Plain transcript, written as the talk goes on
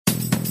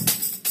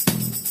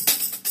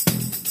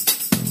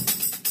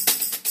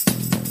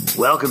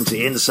Welcome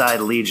to Inside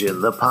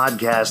Legion, the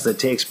podcast that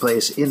takes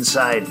place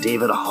inside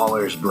David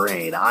Haller's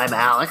brain. I'm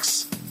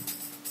Alex.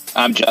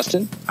 I'm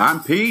Justin.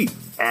 I'm Pete.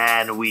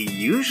 And we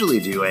usually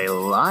do a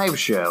live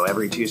show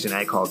every Tuesday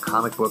night called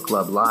Comic Book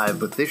Club Live,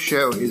 but this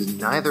show is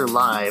neither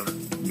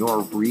live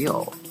nor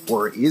real.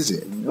 Or is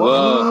it?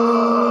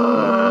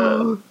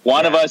 Whoa.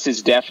 One of us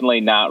is definitely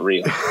not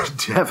real.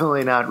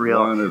 Definitely not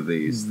real. One of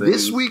these things.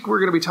 This week we're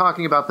going to be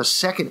talking about the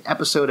second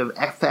episode of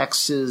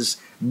FX's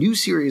new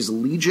series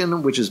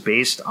Legion, which is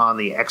based on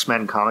the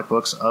X-Men comic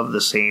books of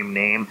the same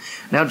name.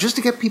 Now, just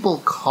to get people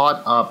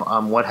caught up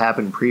on what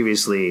happened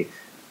previously,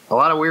 a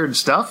lot of weird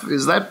stuff.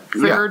 Is that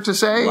fair to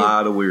say? A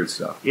lot of weird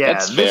stuff. Yeah,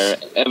 that's fair.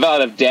 A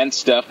lot of dense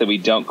stuff that we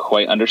don't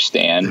quite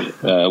understand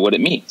what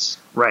it means.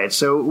 Right.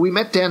 So we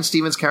met Dan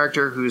Stevens'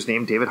 character, who's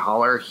named David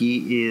Haller.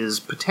 He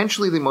is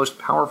potentially the most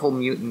powerful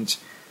mutant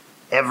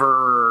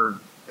ever.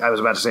 I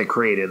was about to say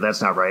created.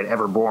 That's not right.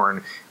 Ever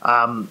born.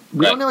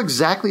 We don't know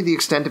exactly the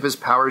extent of his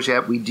powers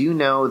yet. We do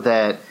know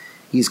that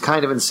he's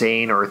kind of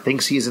insane, or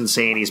thinks he's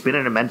insane. He's been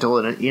in and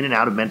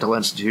out of mental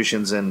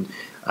institutions and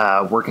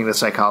working with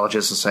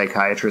psychologists and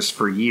psychiatrists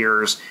for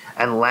years.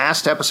 And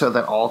last episode,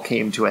 that all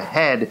came to a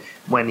head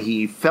when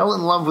he fell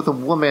in love with a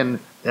woman,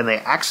 and they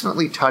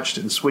accidentally touched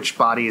and switched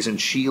bodies,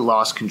 and she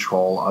lost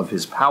control of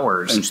his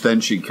powers. And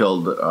then she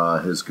killed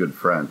his good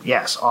friend.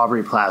 Yes,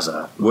 Aubrey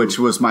Plaza. Which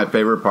was my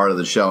favorite part of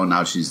the show, and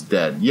now she's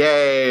dead.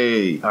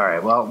 Yay! All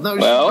right, well,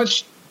 no,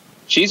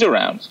 she's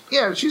around.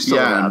 Yeah, she's still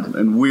around.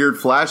 And weird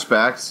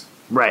flashbacks.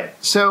 Right.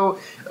 So,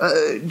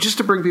 just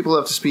to bring people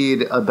up to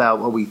speed about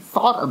what we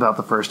thought about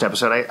the first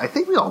episode, I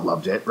think we all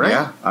loved it, right?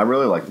 Yeah, I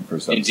really liked the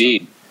first episode.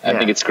 Indeed. I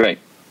think it's great.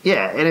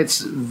 Yeah, and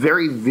it's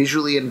very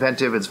visually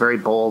inventive. It's very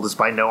bold. It's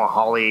by Noah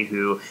Hawley,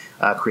 who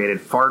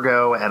created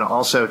Fargo and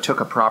also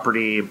took a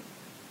property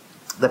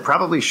that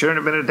probably shouldn't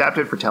have been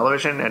adapted for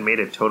television and made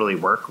it totally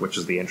work, which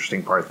is the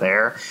interesting part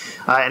there.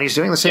 And he's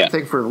doing the same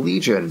thing for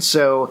Legion.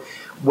 So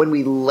when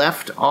we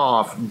left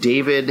off,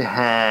 David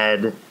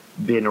had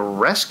been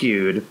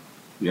rescued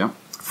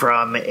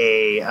from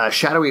a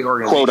shadowy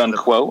organization. Quote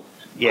unquote.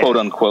 Quote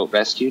unquote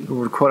rescued.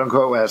 Quote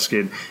unquote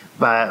rescued.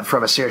 But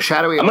from a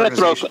shadowy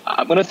organization.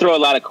 I'm going to throw a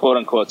lot of quote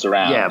unquotes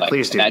around. Yeah,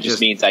 please do. That just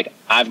means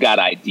I've got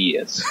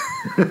ideas.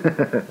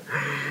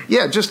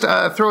 Yeah, just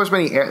throw as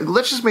many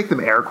let's just make them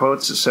air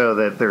quotes so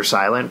that they're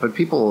silent, but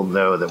people will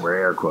know that we're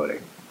air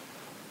quoting.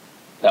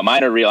 Now,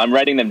 mine are real. I'm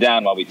writing them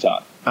down while we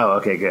talk. Oh,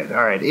 okay, good.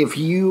 All right. If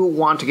you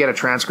want to get a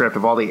transcript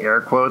of all the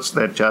air quotes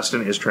that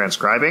Justin is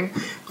transcribing,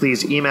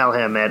 please email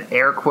him at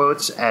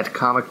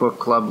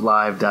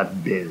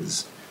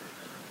airquotes@comicbookclublive.biz.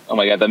 Oh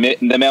my God,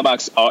 the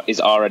mailbox is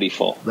already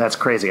full. That's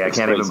crazy. I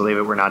can't even believe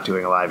it. We're not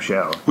doing a live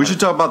show. We should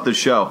talk about the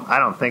show. I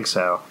don't think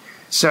so.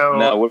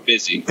 No, we're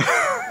busy.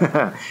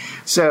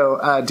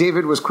 So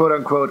David was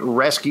quote-unquote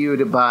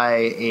rescued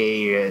by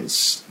a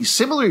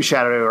similarly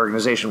shadowy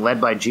organization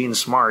led by Gene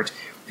Smart,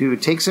 who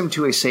takes him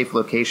to a safe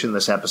location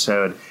this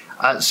episode.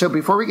 So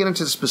before we get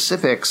into the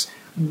specifics,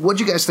 what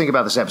do you guys think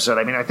about this episode?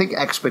 I mean, I think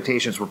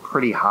expectations were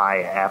pretty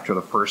high after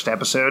the first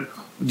episode.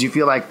 Do you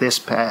feel like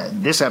this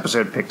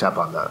episode picked up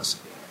on those?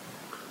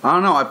 I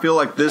don't know. I feel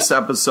like this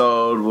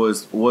episode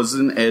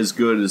wasn't as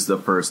good as the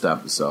first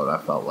episode, I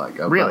felt like.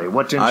 Really?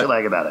 What didn't you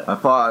like about it? I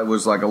thought it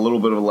was like a little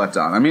bit of a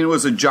letdown. I mean, it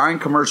was a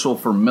giant commercial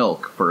for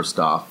milk, first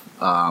off.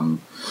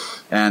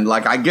 And,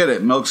 like, I get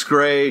it. Milk's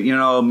great, you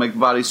know, make the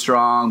body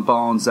strong,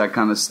 bones, that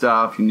kind of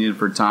stuff. You need it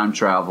for time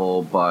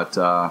travel. But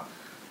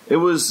it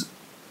was...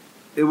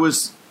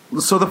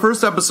 So the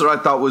first episode I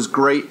thought was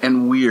great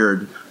and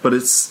weird, but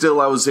it's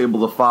still I was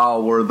able to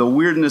follow, where the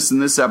weirdness in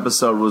this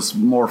episode was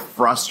more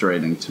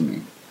frustrating to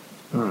me.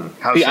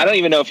 See, I don't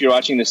even know if you're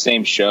watching the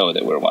same show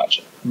that we're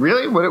watching.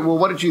 Really?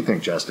 What did you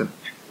think, Justin?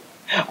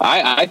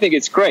 I think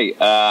it's great.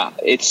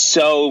 It's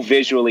so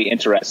visually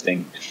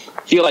interesting.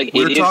 I feel like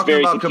we're it is talking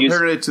very about confusing.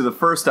 comparing it to the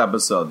first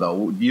episode,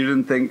 though. You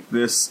didn't think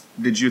this?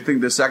 Did you think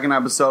the second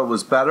episode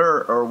was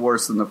better or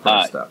worse than the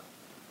first episode?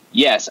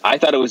 Yes, I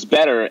thought it was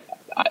better.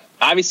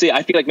 Obviously,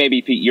 I feel like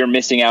maybe, Pete, you're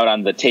missing out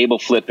on the table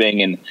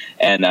flipping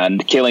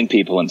and killing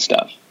people and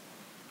stuff.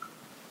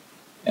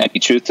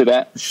 Any truth to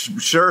that?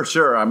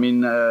 Sure. I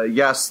mean,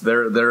 yes,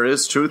 there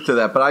is truth to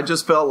that, but I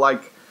just felt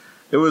like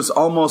it was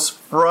almost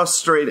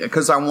frustrating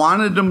because I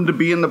wanted them to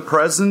be in the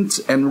present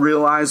and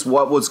realize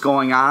what was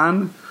going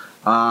on,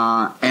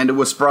 and it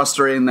was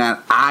frustrating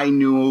that I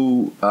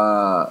knew,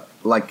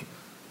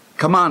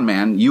 come on,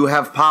 man, you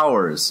have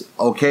powers.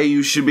 Okay,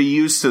 you should be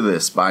used to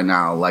this by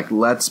now. Like,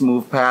 let's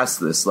move past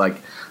this. Like,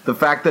 the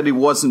fact that he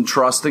wasn't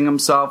trusting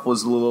himself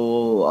was a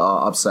little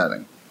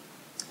upsetting.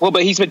 Well,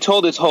 but he's been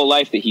told his whole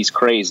life that he's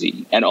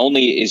crazy, and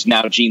only is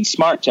now Gene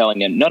Smart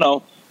telling him,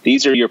 no,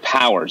 These are your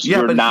powers. Yeah,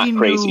 You're but not he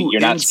crazy. knew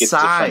You're not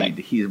inside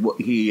schizophrenic.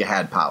 he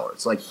had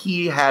powers. Like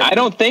he had. I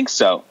don't think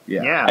so.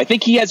 Yeah. I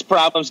think he has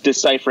problems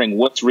deciphering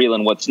what's real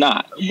and what's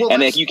not. Well,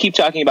 and if you keep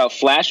talking about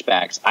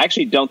flashbacks, I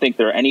actually don't think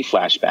there are any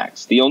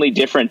flashbacks. The only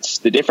difference,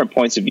 the different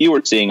points of view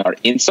we're seeing are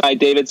inside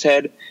David's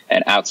head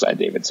and outside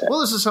David's head.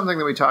 Well, this is something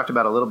that we talked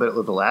about a little bit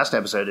with the last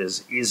episode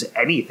is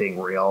anything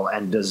real,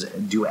 and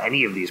do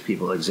any of these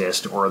people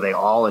exist, or are they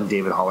all in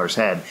David Haller's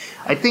head?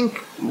 I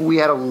think we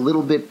had a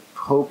little bit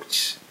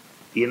poked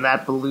in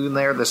that balloon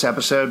there this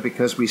episode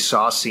because we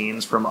saw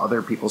scenes from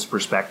other people's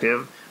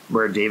perspective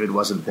where David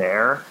wasn't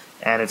there,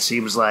 and it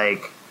seems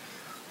like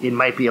it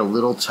might be a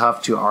little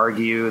tough to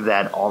argue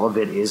that all of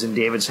it is in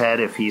David's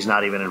head if he's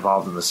not even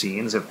involved in the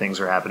scenes, if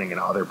things are happening in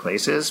other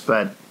places,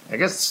 but I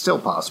guess it's still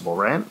possible,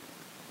 right?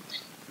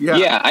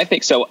 Yeah, I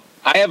think so.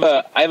 I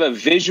have a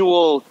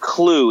visual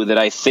clue that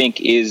I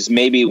think is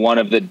maybe one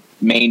of the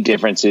main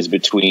differences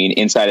between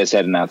inside his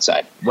head and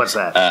outside. What's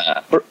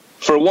that?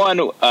 For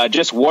one,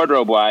 just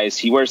wardrobe-wise,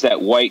 he wears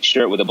that white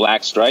shirt with the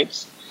black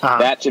stripes. Uh-huh.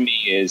 That, to me,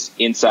 is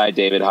inside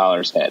David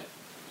Haller's head.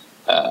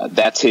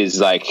 That's his,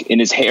 like, and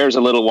his hair's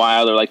a little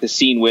wild, or like the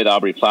scene with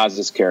Aubrey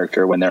Plaza's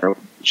character when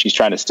she's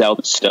trying to sell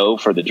the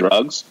stove for the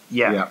drugs.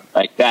 Yeah.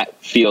 Like,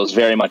 that feels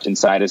very much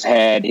inside his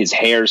head. His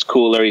hair's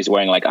cooler. He's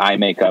wearing, like, eye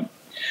makeup.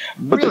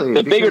 But really?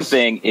 the bigger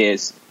thing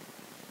is...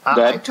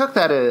 I took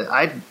that as...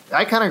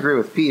 I kind of agree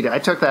with Pete. I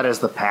took that as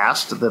the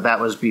past, that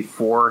was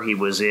before he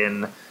was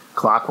in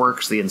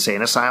Clockworks, the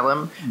insane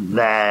asylum,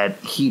 that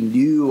he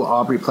knew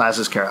Aubrey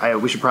Plaza's character.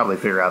 We should probably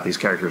figure out these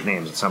characters'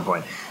 names at some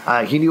point.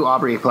 He knew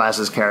Aubrey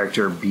Plaza's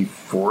character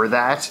before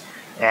that,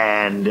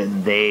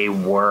 and they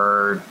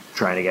were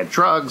trying to get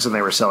drugs, and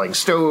they were selling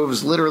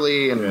stoves,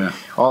 literally, and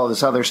all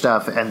this other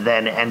stuff, and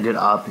then ended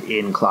up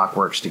in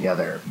Clockworks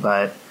together.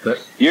 But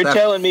you're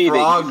telling me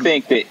that you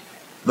think that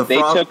they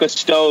took a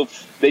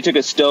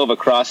stove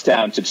across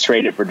town to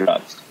trade it for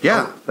drugs?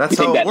 Yeah, that's how it works. You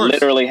think that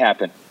literally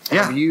happened?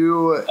 Yeah.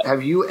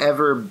 Have you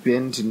ever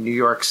been to New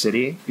York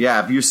City? Yeah,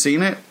 have you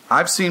seen it?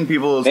 I've seen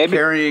people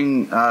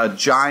carrying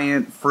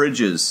giant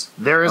fridges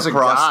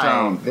across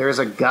town. There's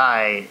a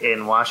guy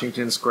in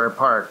Washington Square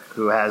Park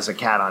who has a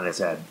cat on his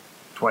head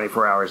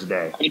 24 hours a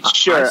day.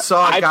 Sure.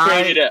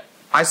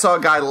 I saw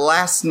a guy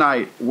last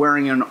night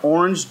wearing an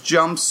orange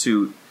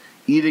jumpsuit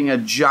eating a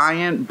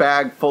giant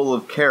bag full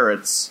of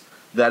carrots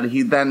that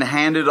he then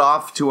handed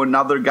off to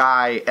another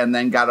guy and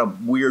then got a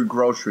weird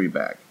grocery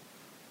bag.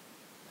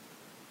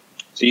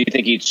 So you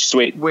think he'd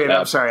sweet? Wait,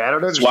 I'm sorry. I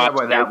don't understand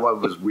why that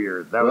one was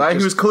weird.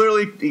 He was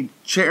clearly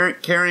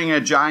carrying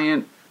a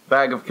giant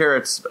bag of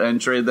carrots and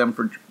traded them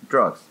for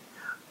drugs.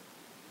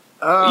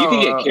 You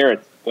can get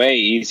carrots way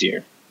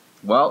easier.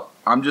 Well,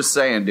 I'm just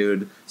saying,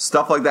 dude.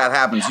 Stuff like that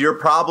happens. Your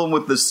problem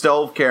with the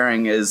stove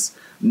carrying is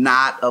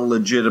not a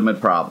legitimate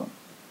problem.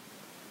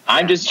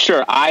 I'm just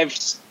sure I've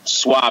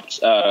swapped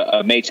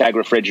a Maytag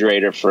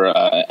refrigerator for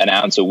an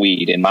ounce of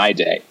weed in my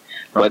day.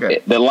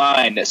 But the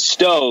line,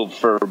 stove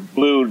for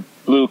blue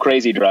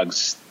crazy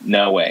drugs,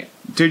 no way.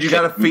 Dude, you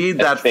got to feed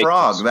that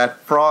frog. News. That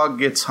frog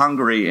gets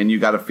hungry, and you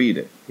got to feed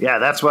it. Yeah,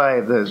 that's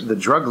why the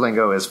drug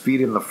lingo is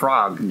feeding the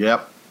frog.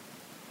 Yep.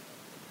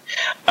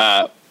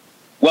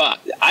 Well,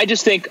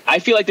 I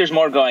feel like there's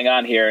more going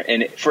on here,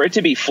 and for it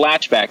to be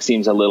flashback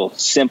seems a little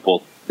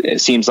simple. It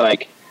seems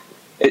like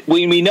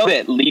we know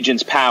that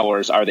Legion's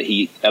powers are that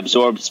he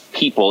absorbs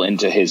people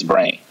into his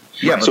brain.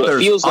 Yeah, but so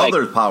there's it feels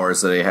other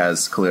powers that he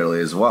has clearly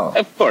as well.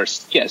 Of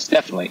course, yes,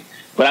 definitely.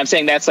 But I'm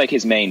saying that's like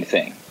his main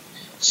thing.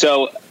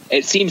 So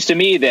it seems to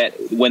me that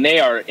when they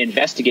are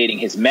investigating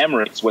his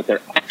memories, what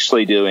they're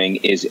actually doing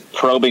is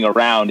probing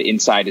around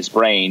inside his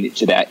brain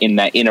in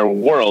that inner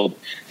world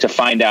to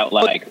find out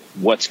like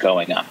what's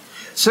going on.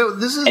 So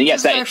this is, and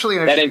yes, this is actually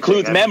that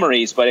includes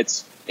memories, but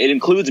it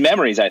includes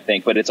memories, I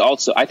think, but it's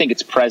also, I think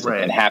it's present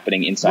and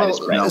happening inside his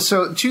brain.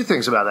 So two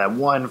things about that.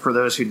 One, for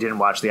those who didn't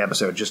watch the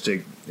episode, just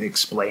to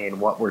explain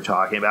what we're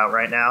talking about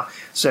right now.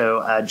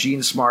 So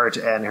Jean Smart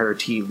and her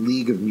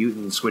League of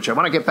Mutants, which I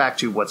want to get back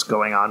to what's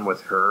going on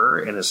with her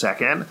in a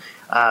second.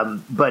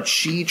 But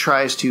she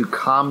tries to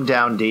calm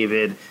down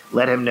David,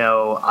 let him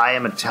know, I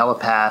am a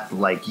telepath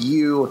like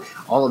you.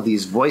 All of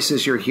these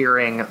voices you're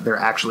hearing, they're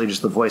actually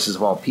just the voices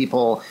of all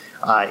people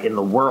in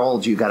the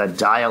world. You got to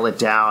dial it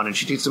down. And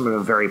she teaches him a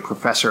very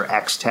Professor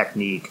X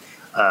technique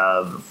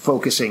of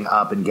focusing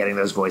up and getting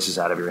those voices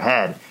out of your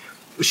head.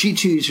 She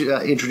too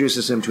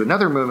introduces him to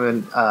another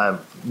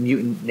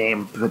mutant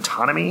named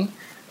Autonomy,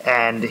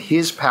 and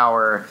his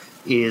power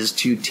is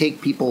to take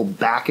people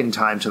back in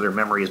time to their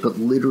memories, but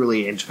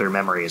literally into their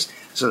memories,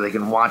 so they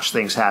can watch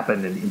things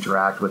happen and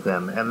interact with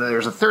them. And then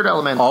there's a third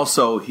element.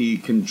 Also, he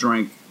can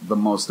drink the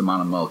most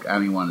amount of milk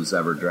anyone has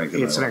ever drank.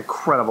 It's an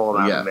incredible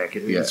amount of milk.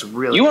 It's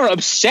really. You are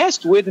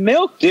obsessed with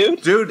milk,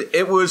 dude. Dude,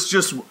 it was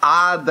just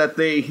odd that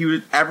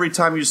every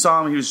time you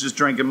saw him, he was just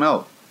drinking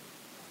milk.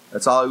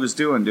 That's all he was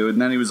doing, dude.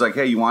 And then he was like,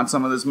 "Hey, you want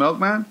some of this milk,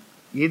 man?"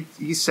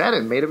 He said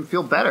it made him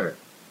feel better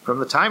from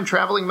the time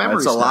traveling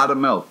memories. That's a lot of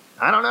milk.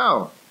 I don't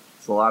know.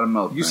 It's a lot of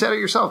milk. You said it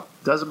yourself.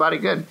 Does a body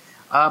good.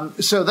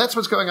 So that's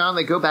what's going on.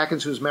 They go back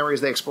into his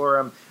memories. They explore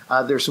him.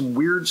 There's some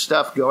weird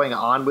stuff going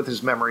on with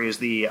his memories.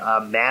 The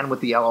man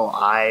with the yellow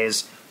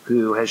eyes,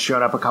 who has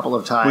shown up a couple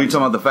of times. Were you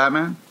talking about the fat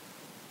man?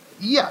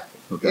 Yeah.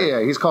 Okay.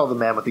 Yeah, he's called the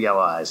man with the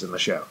yellow eyes in the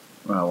show.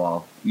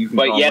 Well, you can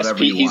but call yes, him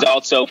Pete, he's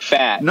also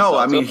fat. No,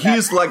 I mean,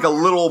 he's like a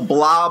little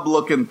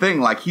blob-looking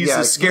thing. Like, he's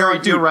a scary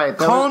dude. You're right.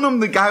 Calling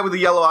him the guy with the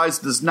yellow eyes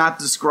does not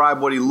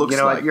describe what he looks like. You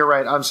know what? You're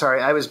right. I'm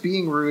sorry. I was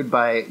being rude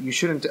by... You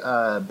shouldn't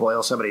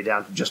boil somebody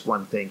down to just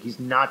one thing. He's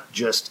not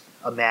just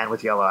a man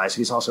with yellow eyes.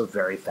 He's also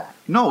very fat.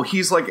 No,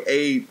 he's like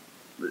a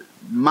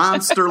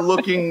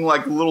monster-looking,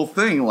 like, little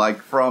thing,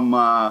 like,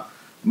 from...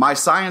 My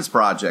Science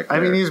Project. There.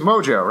 I mean, he's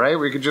Mojo, right?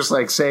 We could just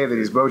say that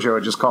he's Mojo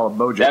and just call him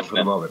Mojo Definitely. for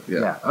the moment.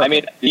 Yeah. Okay. I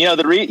mean,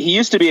 he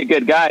used to be a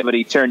good guy, but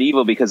he turned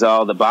evil because of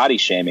all the body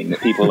shaming that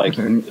people like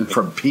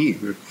from Pete.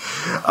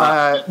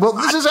 Well,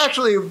 this is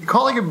actually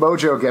calling him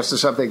Mojo gets to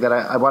something that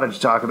I wanted to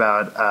talk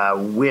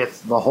about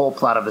with the whole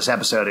plot of this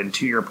episode. And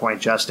to your point,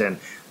 Justin,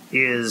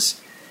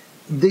 is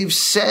they've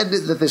said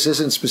that this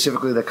isn't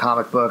specifically the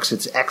comic books;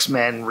 it's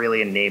X-Men,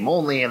 really in name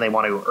only, and they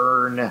want to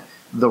earn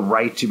the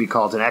right to be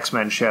called an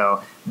X-Men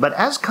show. But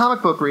as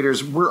comic book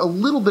readers, we're a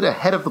little bit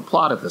ahead of the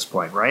plot at this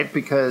point, right?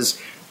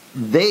 Because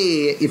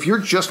if you're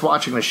just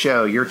watching the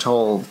show, you're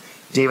told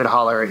David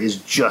Haller is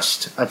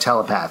just a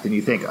telepath, and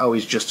you think, oh,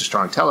 he's just a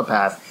strong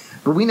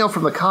telepath. But we know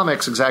from the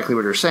comics exactly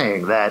what you're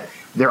saying, that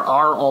there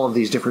are all of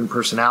these different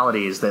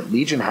personalities that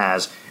Legion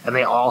has, and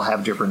they all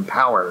have different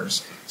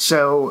powers.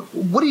 So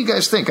what do you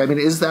guys think? I mean,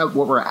 is that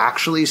what we're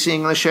actually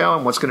seeing in the show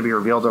and what's going to be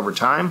revealed over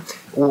time?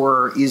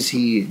 Or is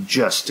he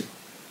just,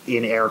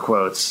 in air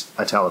quotes,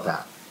 a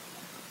telepath?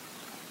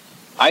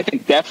 I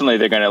think definitely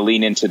they're going to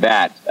lean into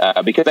that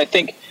because I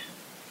think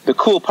the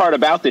cool part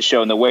about this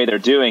show and the way they're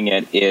doing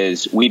it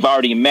is we've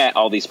already met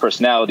all these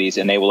personalities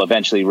and they will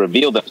eventually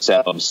reveal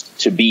themselves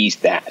to be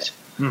that.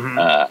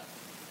 Mm-hmm.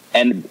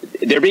 And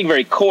they're being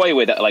very coy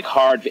with like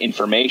hard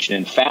information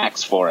and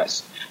facts for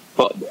us.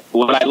 But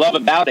what I love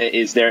about it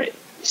is they're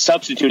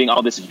substituting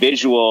all this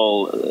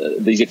visual,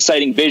 these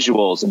exciting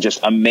visuals and just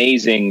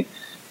amazing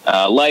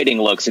lighting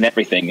looks and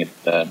everything.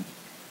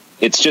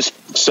 It's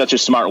just such a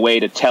smart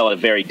way to tell a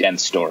very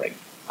dense story.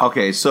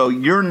 Okay, so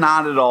you're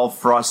not at all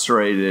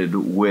frustrated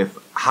with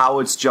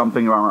how it's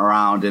jumping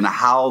around and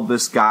how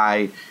this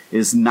guy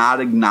is not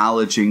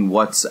acknowledging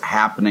what's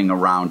happening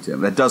around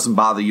him. That doesn't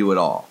bother you at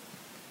all.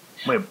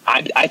 Wait.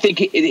 I think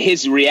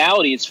his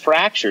reality is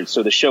fractured,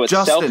 so the show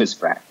itself Justin, is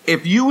fractured.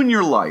 If you in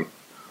your life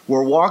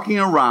were walking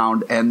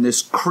around and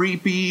this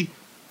creepy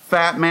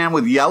fat man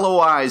with yellow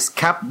eyes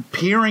kept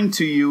peering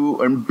to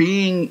you and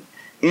being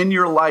in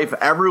your life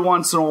every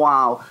once in a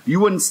while, you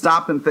wouldn't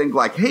stop and think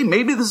like, hey,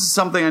 maybe this is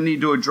something I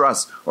need to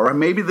address, or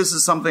maybe this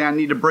is something I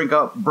need to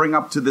bring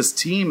up to this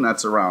team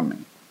that's around me.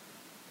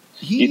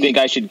 You think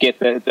I should get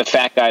the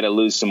fat guy to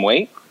lose some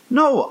weight?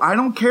 No, I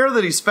don't care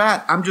that he's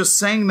fat. I'm just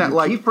saying that,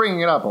 like, he's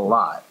bringing it up a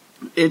lot.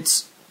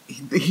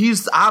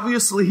 He's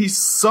obviously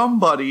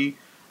somebody,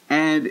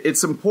 and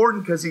it's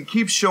important because he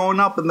keeps showing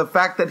up, and the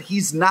fact that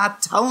he's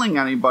not telling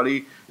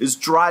anybody is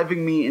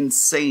driving me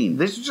insane.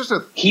 This is just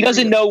he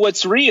doesn't know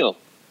what's real.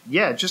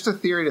 Yeah, just a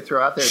theory to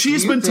throw out there.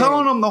 She's been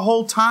telling him the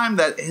whole time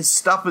that his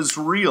stuff is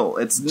real.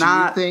 It's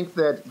not. Do you think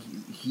that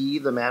he,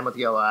 the man with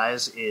yellow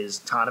eyes, is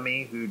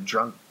Tanami, who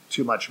drunk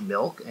too much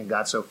milk and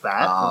got so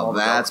fat? Oh,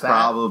 that's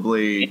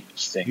probably.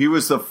 He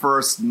was the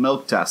first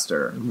milk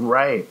tester.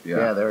 Right.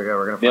 Yeah, there we go.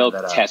 We're going to find that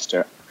out. Milk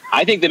tester.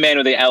 I think the man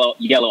with the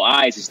yellow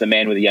eyes is the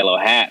man with the yellow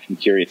hat from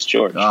Curious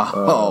George.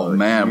 Oh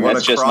man, what a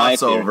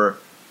crossover.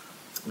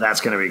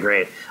 That's going to be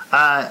great.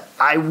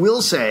 I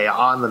will say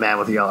on the man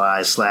with the yellow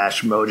eyes /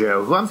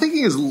 Mojo, who I'm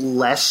thinking is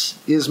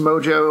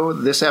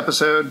Mojo this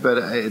episode, but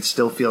it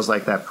still feels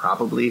like that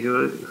probably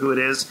who it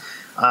is.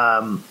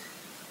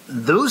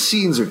 Those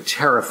scenes are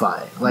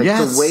terrifying. Like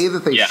the way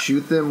that they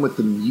shoot them with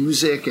the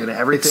music and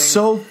everything. It's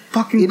so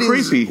fucking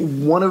creepy. It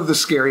is one of the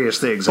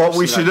scariest things. But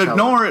we should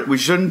ignore it. We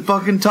shouldn't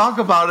fucking talk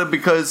about it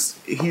because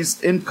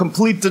he's in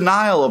complete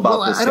denial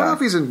about this. I don't know if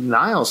he's in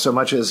denial so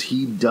much as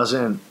he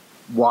doesn't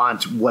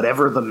want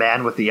whatever the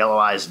man with the yellow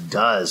eyes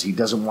does. He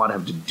doesn't want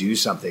him to do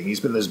something. He's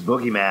been this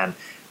boogeyman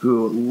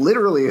who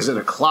literally is in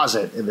a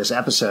closet in this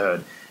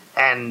episode.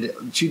 And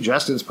to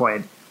Justin's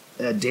point,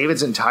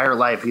 David's entire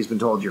life he's been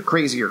told, you're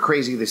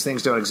crazy, these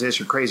things don't exist,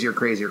 you're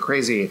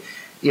crazy.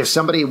 If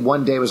somebody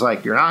one day was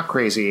like, you're not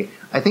crazy,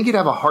 I think you'd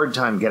have a hard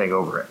time getting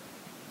over it.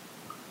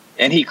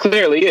 And he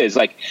clearly is.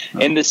 Like,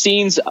 in the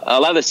scenes, a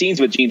lot of the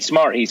scenes with Jean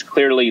Smart, he's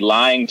clearly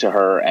lying to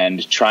her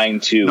and trying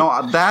to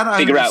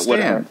figure out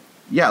what.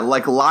 Yeah,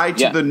 like lie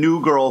to the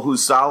new girl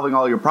who's solving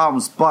all your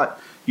problems. But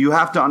you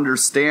have to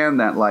understand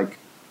that, like,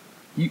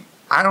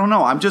 I don't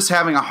know. I'm just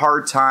having a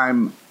hard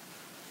time.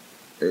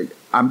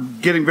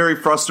 I'm getting very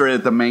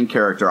frustrated at the main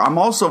character. I'm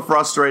also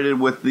frustrated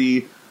with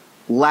the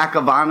lack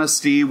of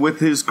honesty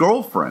with his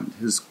girlfriend,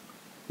 his,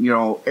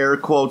 air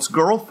quotes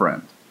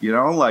girlfriend.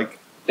 Like.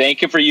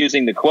 Thank you for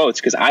using the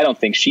quotes because I don't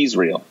think she's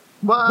real.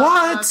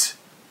 What?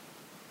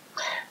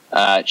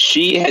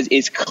 She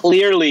is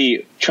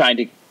clearly trying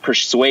to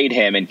persuade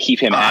him and keep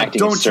him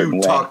acting a certain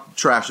way. Don't you talk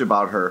trash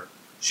about her.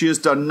 She has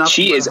done nothing.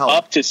 She is help.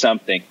 up to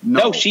something.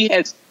 No, she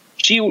has.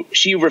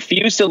 She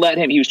refused to let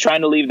him. He was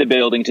trying to leave the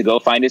building to go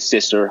find his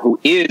sister, who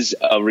is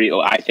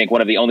I think,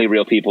 one of the only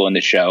real people in the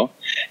show.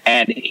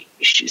 And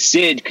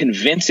Sid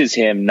convinces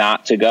him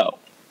not to go.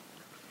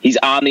 He's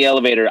on the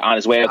elevator on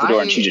his way out the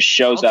door, and she just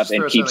shows up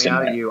and keeps him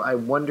there. I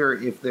wonder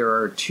if there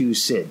are two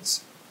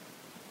Sids.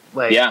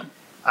 Yeah.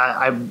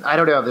 I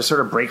don't know. This sort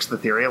of breaks the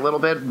theory a little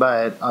bit,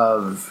 but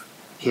of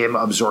him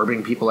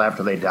absorbing people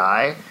after they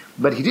die.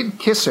 But he did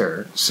kiss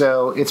her,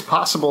 so it's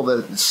possible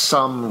that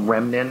some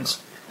remnant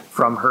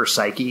from her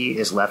psyche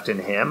is left in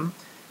him.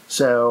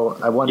 So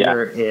I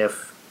wonder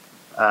if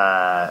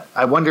I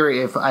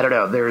don't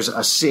know. There's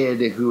a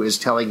Sid who is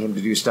telling him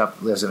to do stuff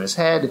that lives in his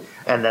head,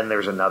 and then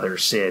there's another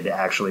Sid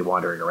actually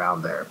wandering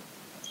around there.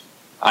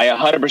 I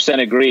 100%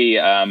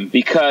 agree,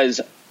 because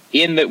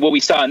what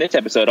we saw in this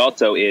episode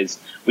also is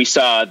we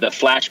saw the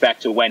flashback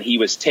to when he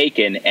was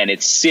taken, and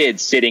it's Sid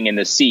sitting in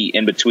the seat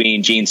in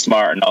between Gene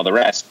Smart and all the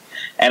rest.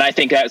 And I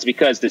think that was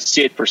because the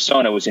Sid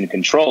persona was in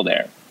control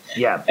there.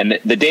 Yeah, and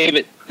the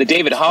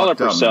David Haller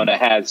persona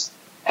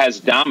has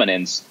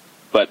dominance,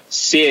 but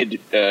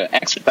Sid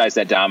exercised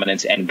that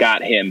dominance and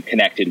got him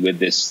connected with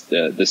the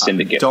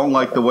syndicate. I don't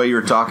like the way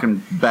you're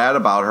talking bad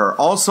about her.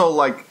 Also,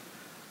 like,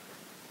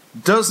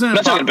 doesn't I'm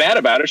not talking bad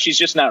about her. She's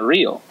just not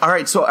real. All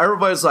right, so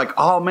everybody's like,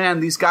 "Oh man,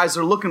 these guys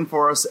are looking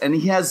for us," and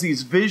he has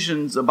these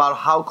visions about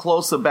how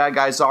close the bad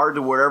guys are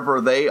to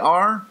wherever they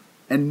are,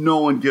 and no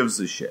one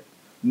gives a shit.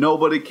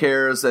 Nobody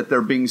cares that they're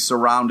being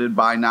surrounded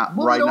by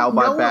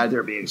bad.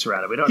 They're being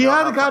surrounded. We don't. He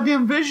had a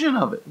goddamn vision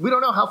of it. We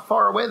don't know how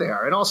far away they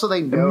are, and also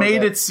they know. It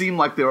made it seem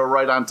like they were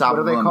right on top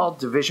of them. What are they called?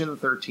 Division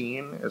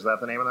 13? Is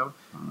that the name of them?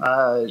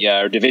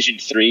 Or Division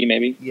 3,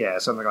 maybe. Yeah,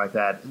 something like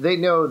that. They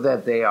know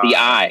that they are the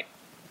Eye.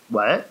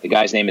 What? The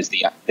guy's name is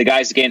the Eye. The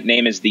guy's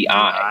name is the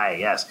Eye.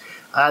 Yes.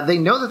 They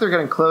know that they're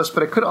getting close,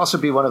 but it could also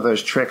be one of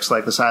those tricks,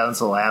 like the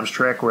Silence of the Lambs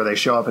trick, where they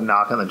show up and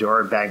knock on the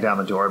door and bang down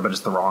the door, but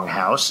it's the wrong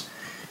house.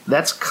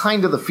 That's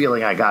kind of the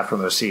feeling I got from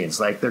those scenes.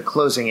 Like, they're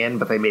closing in,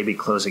 but they may be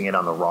closing in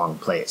on the wrong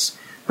place.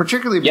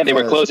 Particularly because...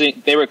 Yeah,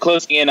 they were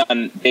closing in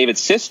on David's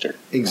sister,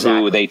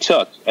 who they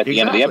took at the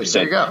end of the episode.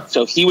 There you go.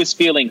 So he was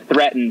feeling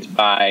threatened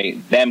by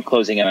them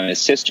closing in on his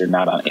sister,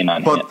 not on him.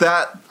 But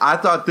I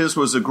thought this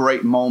was a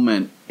great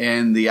moment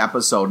in the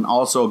episode, and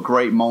also a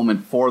great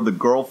moment for the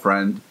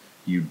girlfriend,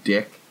 you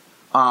dick.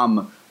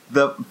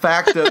 The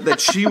fact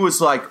that she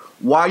was like,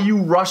 "Why are you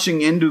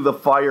rushing into the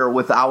fire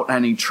without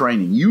any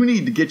training? You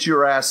need to get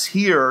your ass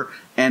here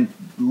and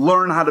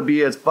learn how to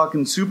be a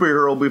fucking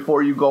superhero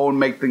before you go and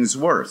make things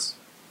worse."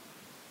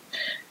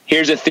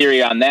 Here's a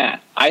theory on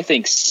that. I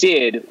think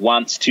Sid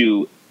wants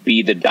to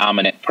be the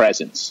dominant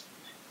presence.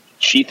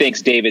 She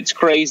thinks David's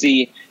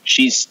crazy.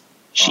 She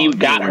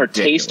got her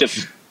taste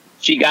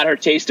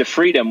of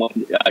freedom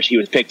when she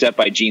was picked up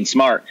by Gene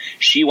Smart.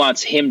 She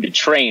wants him to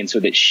train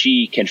so that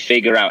she can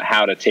figure out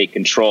how to take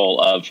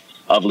control of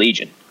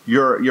Legion.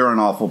 You're an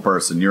awful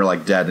person. You're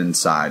like dead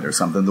inside or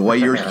something. The way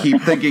you keep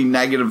thinking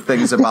negative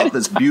things about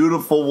this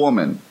beautiful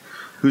woman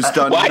who's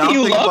done nothing but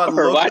look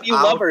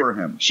out for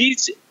him.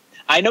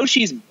 I know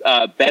she's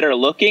better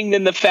looking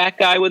than the fat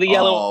guy with the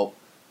yellow,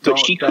 but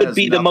she could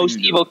be the most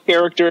evil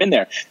character in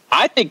there.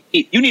 I think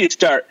you need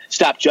to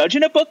stop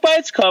judging a book by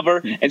its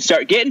cover and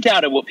start getting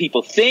down to what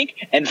people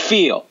think and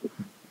feel.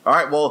 All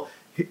right, well,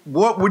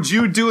 what would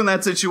you do in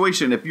that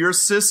situation if your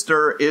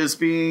sister is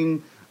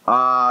being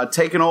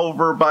taken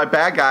over by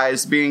bad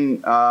guys,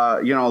 being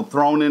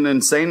thrown in an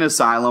insane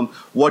asylum?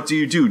 What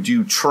do? Do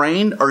you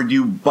train or do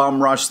you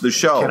bum rush the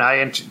show?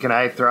 Can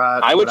I throw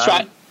out? I would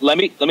try. Let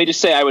me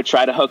just say, I would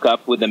try to hook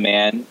up with the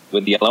man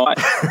with the yellow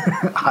eyes.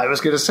 I was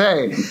going to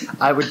say,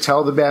 I would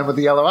tell the man with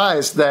the yellow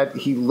eyes that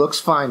he looks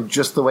fine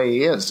just the way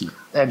he is,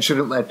 and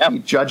shouldn't let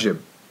Pete judge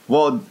him.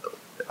 Well,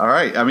 all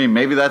right. I mean,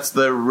 maybe that's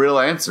the real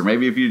answer.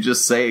 Maybe if you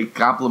just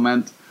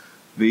compliment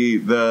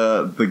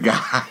the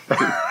guy,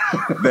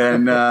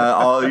 then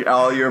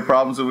all your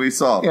problems will be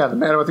solved. Yeah, the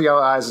man with the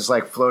yellow eyes is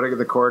like floating in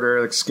the corner,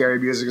 like scary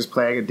music is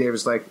playing, and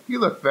David's like, "You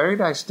look very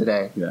nice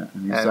today." Yeah,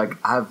 and he's like,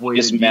 "I've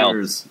waited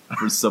years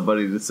for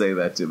somebody to say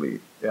that to me."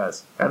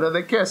 Yes, and then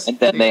they kiss, and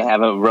then they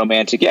have a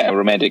romantic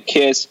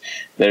kiss.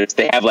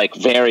 They have like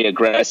very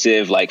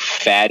aggressive, like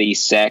fatty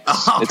sex.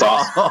 It's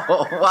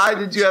awesome. Why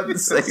did you have to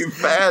say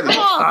fatty? Come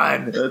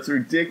on, that's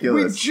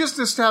ridiculous. We just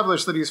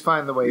established that he's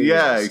fine the way he is.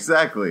 Yeah,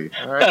 exactly.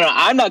 All right. No,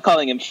 I'm not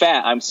calling him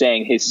fat. I'm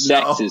saying his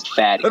sex is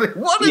fatty.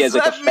 What does he has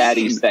like that a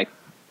fatty mean? sex.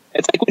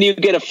 It's like when you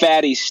get a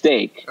fatty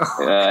steak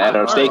at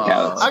our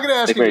steakhouse. I'm going to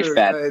ask you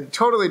fat. a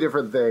totally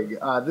different thing.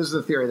 This is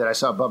a theory that I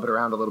saw bumping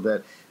around a little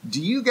bit.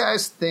 Do you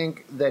guys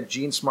think that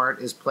Gene Smart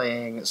is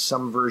playing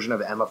some version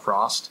of Emma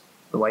Frost,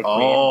 the White Queen?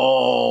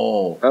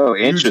 Oh,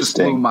 interesting. You just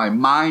blew my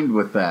mind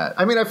with that.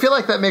 I mean, I feel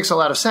like that makes a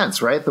lot of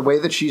sense, right? The way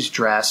that she's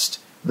dressed,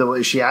 the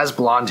way she has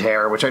blonde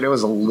hair, which I know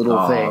is a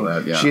little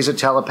thing. She's a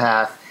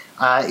telepath.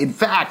 In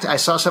fact, I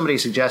saw somebody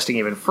suggesting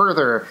even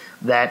further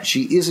that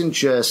she isn't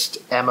just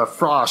Emma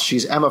Frost.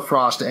 She's Emma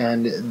Frost,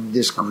 and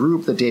this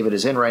group that David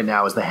is in right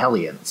now is the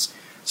Hellions.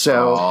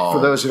 So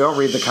for those who don't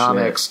read the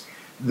comics,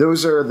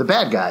 those are the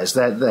bad guys.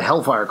 That the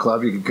Hellfire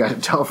Club, you can kind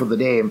of tell from the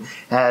name,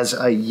 has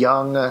a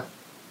young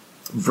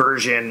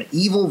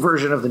evil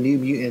version of the New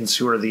Mutants,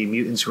 who are the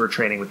mutants who are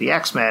training with the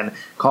X-Men,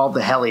 called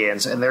the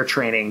Hellions, and they're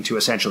training to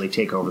essentially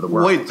take over the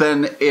world. Wait,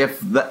 then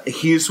if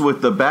he's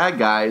with the bad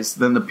guys,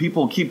 then the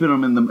people keeping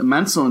him in the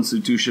mental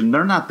institution,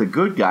 they're not the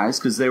good guys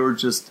because they were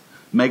just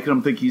making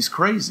him think he's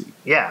crazy.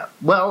 Yeah,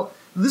 well,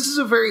 this is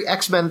a very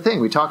X-Men thing.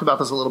 We talked about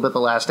this a little bit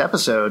the last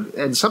episode,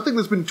 and something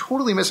that's been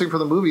totally missing from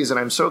the movies, and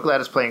I'm so glad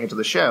it's playing into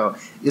the show,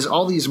 is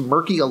all these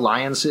murky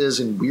alliances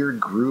and weird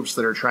groups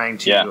that are trying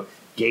to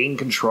gain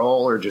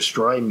control or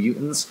destroy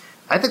mutants.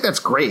 I think that's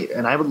great,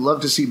 and I would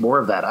love to see more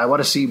of that. I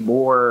want to see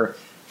more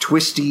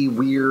twisty,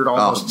 weird,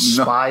 almost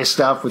spy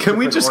stuff. With can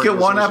we just get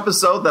one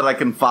episode that I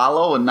can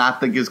follow and not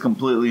think is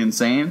completely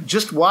insane?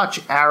 Just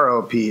watch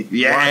Arrow, Pete.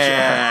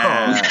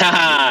 Yeah. Watch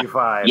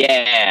Arrow.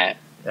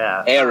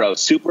 Yeah. Arrow,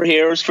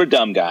 superheroes for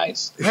dumb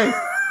guys. Hey,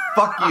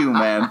 fuck you,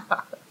 man.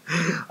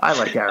 I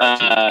like Arrow,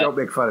 too. Don't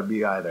make fun of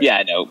me either.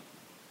 Yeah, no.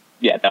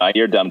 Yeah, no,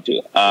 you're dumb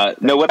too.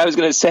 No, what I was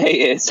going to say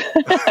is,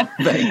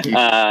 thank you.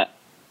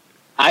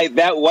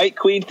 That White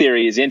Queen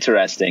theory is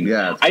interesting.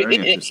 Yeah, it's very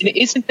interesting.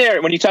 Isn't there,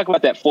 when you talk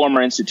about that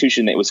former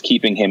institution that was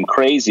keeping him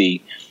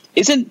crazy,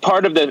 isn't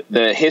part of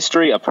the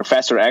history of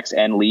Professor X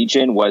and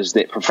Legion was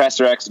that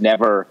Professor X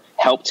never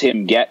helped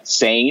him get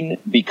sane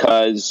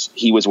because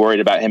he was worried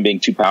about him being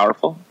too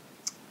powerful?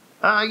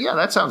 Yeah,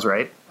 that sounds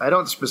right. I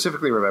don't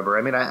specifically remember.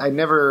 I mean, I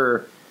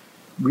never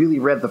really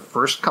read the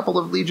first couple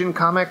of Legion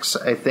comics.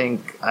 I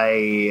think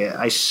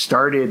I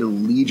started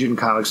Legion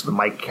comics with the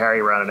Mike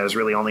Carey run, and I was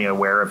really only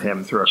aware of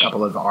him through a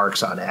couple of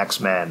arcs on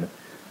X-Men.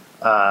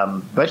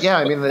 But yeah,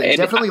 I mean,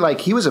 definitely,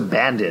 like, he was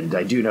abandoned.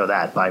 I do know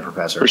that by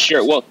Professor X. For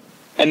sure. Well,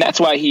 and that's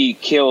why he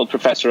killed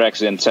Professor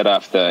X and set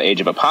off the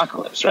Age of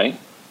Apocalypse, right?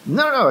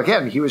 No.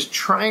 Again, he was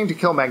trying to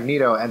kill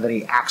Magneto, and then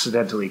he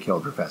accidentally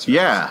killed Professor X.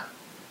 Yeah,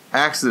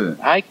 accident.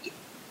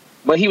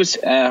 Well, he was.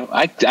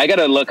 I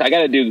gotta look. I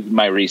gotta do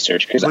my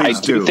research because I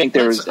do think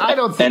there was I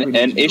don't think we need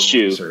an to do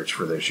issue. Research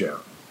for this show.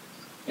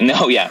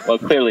 No, yeah. Well,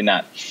 clearly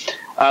not.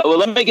 Well,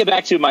 let me get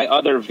back to my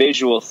other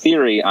visual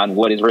theory on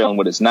what is real and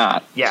what is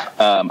not. Yeah.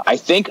 I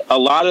think a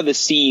lot of the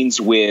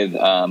scenes with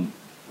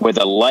where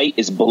the light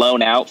is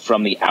blown out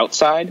from the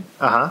outside,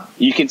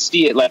 you can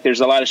see it. Like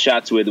there's a lot of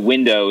shots with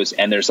windows,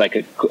 and there's like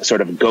a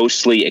sort of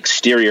ghostly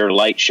exterior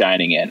light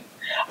shining in.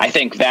 I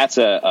think that's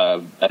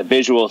a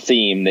visual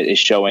theme that is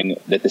showing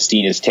that the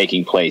scene is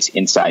taking place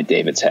inside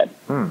David's head.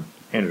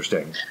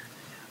 Interesting.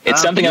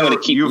 It's something I'm going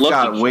to keep looking for.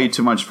 You've got way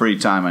too much free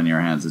time on your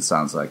hands, it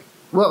sounds like.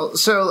 Well,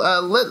 so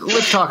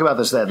let's talk about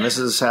this then. This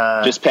is...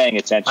 just paying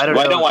attention. I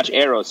don't watch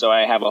Arrow, so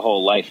I have a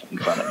whole life in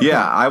front of me.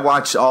 Yeah, I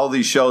watch all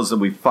these shows that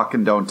we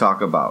fucking don't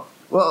talk about.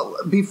 Well,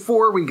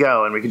 before we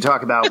go, and we can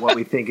talk about what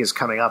we think is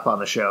coming up on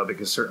the show,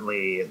 because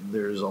certainly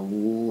there's a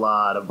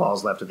lot of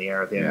balls left in the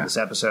air at the end of this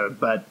episode,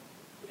 but...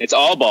 It's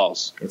all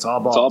balls. It's all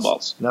balls. It's all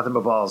balls. Nothing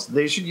but balls.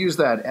 They should use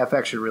that.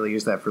 FX should really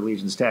use that for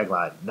Legion's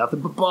tagline. Nothing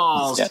but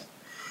balls. Yeah.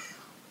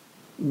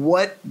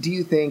 What do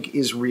you think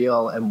is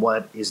real and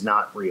what is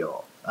not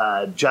real?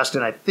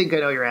 Justin, I think I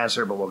know your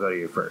answer, but we'll go to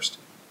you first.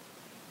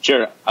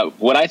 Sure.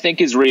 What I think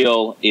is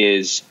real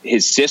is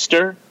his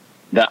sister,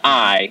 the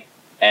Eye,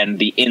 and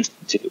the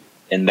Institute.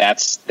 And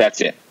that's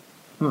it.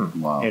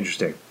 Wow.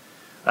 Interesting.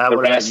 The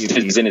rest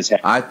is in his head.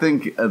 I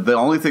think the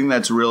only thing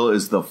that's real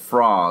is the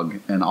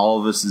frog, and all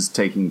of this is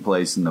taking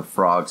place in the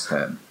frog's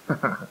head.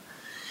 Oh,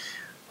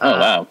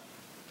 wow.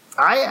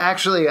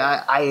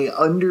 I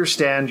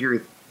understand your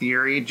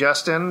theory,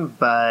 Justin,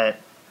 but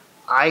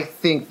I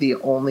think the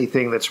only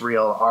thing that's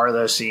real are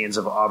those scenes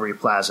of Aubrey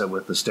Plaza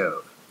with the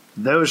stove.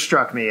 Those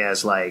struck me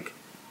as like...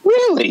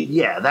 Really?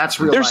 Yeah, that's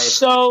real They're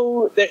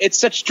life. It's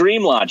such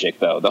dream logic,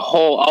 though.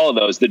 All of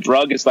those. The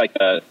drug is like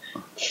a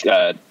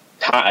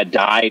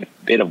dyed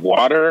bit of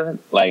water.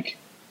 Like,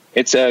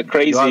 it's a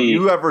crazy... Have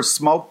you ever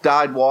smoked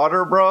dyed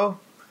water, bro?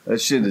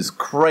 That shit is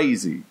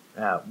crazy.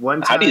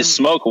 One time, how do you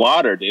smoke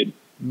water, dude?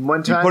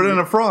 One time, you put it in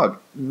a frog.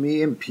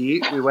 Me and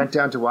Pete, we went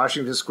down to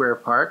Washington Square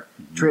Park,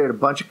 traded a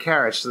bunch of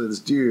carrots to this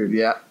dude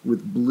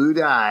with blue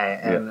dye,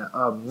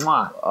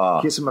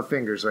 and kissing my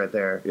fingers right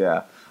there.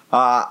 Yeah.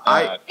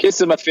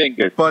 Kissing my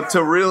finger. But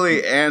to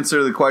really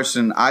answer the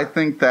question, I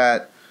think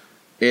that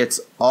it's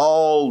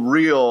all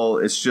real.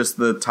 It's just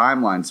the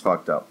timeline's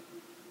fucked up.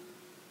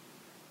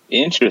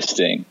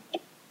 Interesting.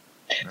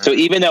 Right. So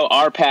even though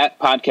our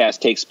podcast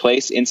takes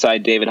place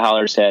inside David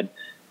Holler's head,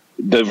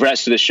 the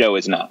rest of the show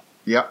is not.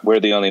 Yep. We're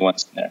the only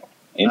ones there.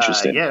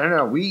 Interesting.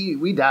 No.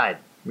 We died.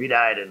 We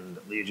died, and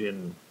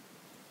Legion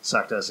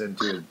sucked us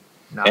into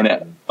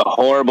a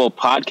horrible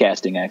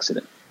podcasting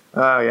accident.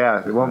 Oh,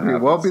 yeah. It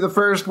won't be the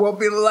first, won't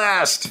be the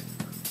last.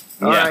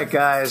 All right,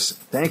 guys.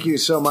 Thank you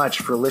so much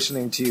for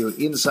listening to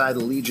Inside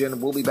the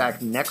Legion. We'll be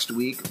back next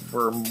week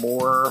for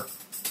more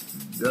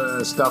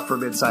stuff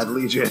from Inside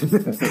Legion.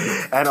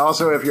 And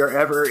also, if you're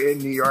ever in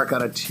New York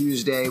on a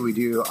Tuesday, we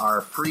do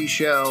our free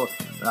show.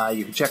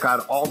 You can check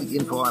out all the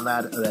info on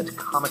that at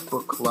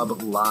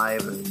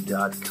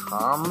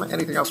comicbookclublive.com.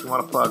 Anything else we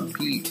want to plug,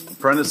 Pete?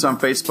 Friend us on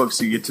Facebook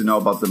so you get to know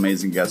about the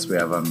amazing guests we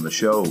have on the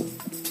show.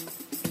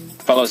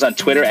 Follow us on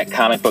Twitter at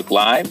Comic Book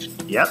Live.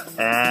 Yep,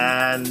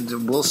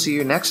 and we'll see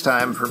you next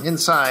time from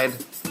Inside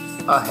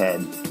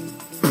Ahead.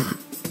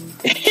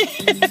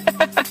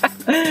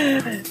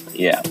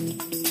 Yeah.